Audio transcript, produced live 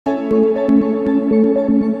A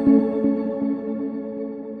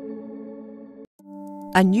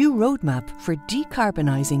new roadmap for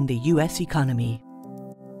decarbonizing the US economy.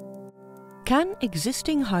 Can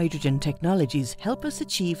existing hydrogen technologies help us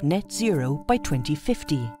achieve net zero by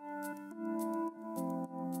 2050?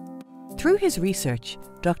 Through his research,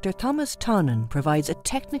 Dr. Thomas Tonon provides a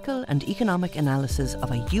technical and economic analysis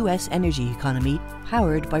of a US energy economy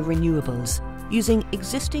powered by renewables, using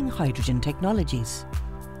existing hydrogen technologies.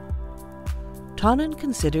 Tonon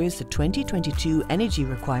considers the 2022 energy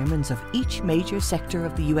requirements of each major sector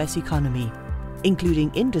of the US economy,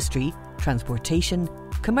 including industry, transportation,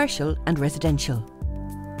 commercial and residential.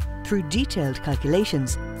 Through detailed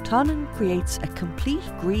calculations, Tonon creates a complete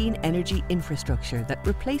green energy infrastructure that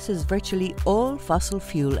replaces virtually all fossil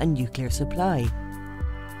fuel and nuclear supply.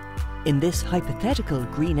 In this hypothetical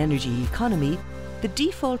green energy economy, the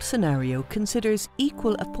default scenario considers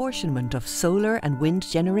equal apportionment of solar and wind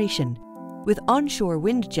generation, with onshore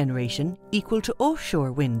wind generation equal to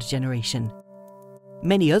offshore wind generation.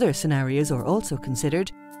 Many other scenarios are also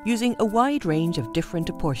considered, using a wide range of different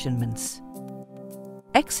apportionments.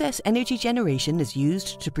 Excess energy generation is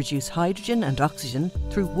used to produce hydrogen and oxygen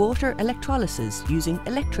through water electrolysis using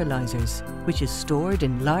electrolyzers, which is stored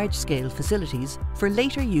in large-scale facilities for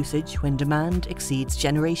later usage when demand exceeds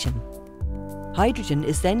generation. Hydrogen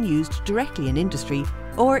is then used directly in industry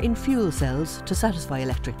or in fuel cells to satisfy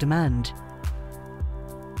electric demand.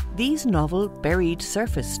 These novel buried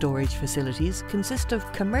surface storage facilities consist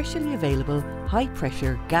of commercially available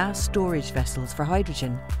high-pressure gas storage vessels for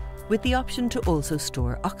hydrogen, with the option to also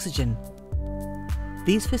store oxygen.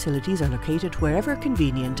 These facilities are located wherever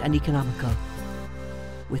convenient and economical.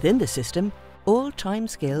 Within the system, all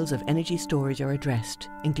timescales of energy storage are addressed,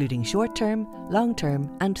 including short-term,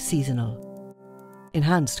 long-term and seasonal.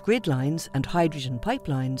 Enhanced grid lines and hydrogen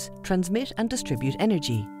pipelines transmit and distribute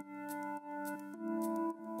energy.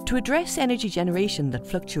 To address energy generation that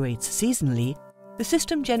fluctuates seasonally, the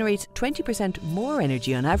system generates 20% more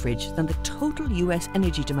energy on average than the total US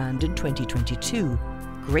energy demand in 2022,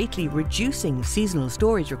 greatly reducing seasonal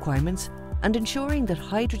storage requirements and ensuring that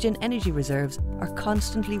hydrogen energy reserves are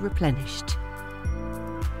constantly replenished.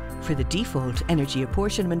 For the default energy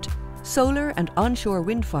apportionment, solar and onshore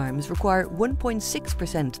wind farms require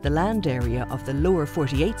 1.6% the land area of the lower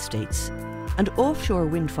 48 states, and offshore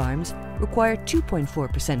wind farms require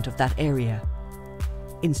 2.4% of that area.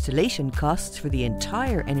 Installation costs for the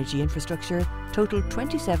entire energy infrastructure total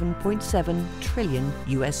 $27.7 trillion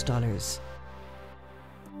US.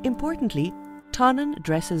 Importantly, Tonon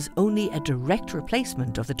addresses only a direct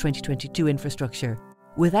replacement of the 2022 infrastructure,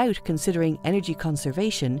 without considering energy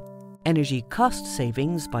conservation, energy cost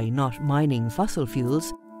savings by not mining fossil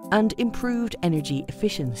fuels, and improved energy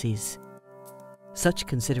efficiencies. Such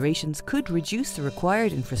considerations could reduce the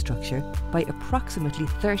required infrastructure by approximately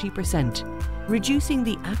 30%, reducing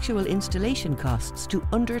the actual installation costs to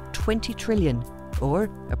under 20 trillion, or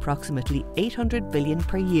approximately 800 billion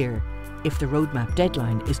per year, if the roadmap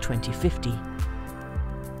deadline is 2050.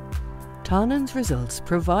 Tonon's results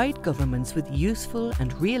provide governments with useful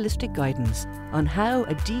and realistic guidance on how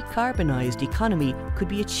a decarbonised economy could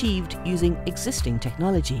be achieved using existing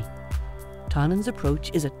technology. Tonon's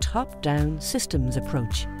approach is a top-down systems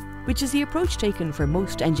approach, which is the approach taken for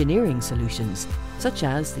most engineering solutions, such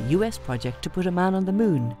as the US project to put a man on the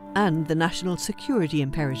moon and the national security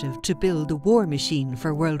imperative to build a war machine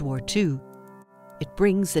for World War II. It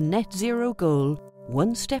brings the net zero goal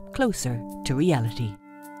one step closer to reality.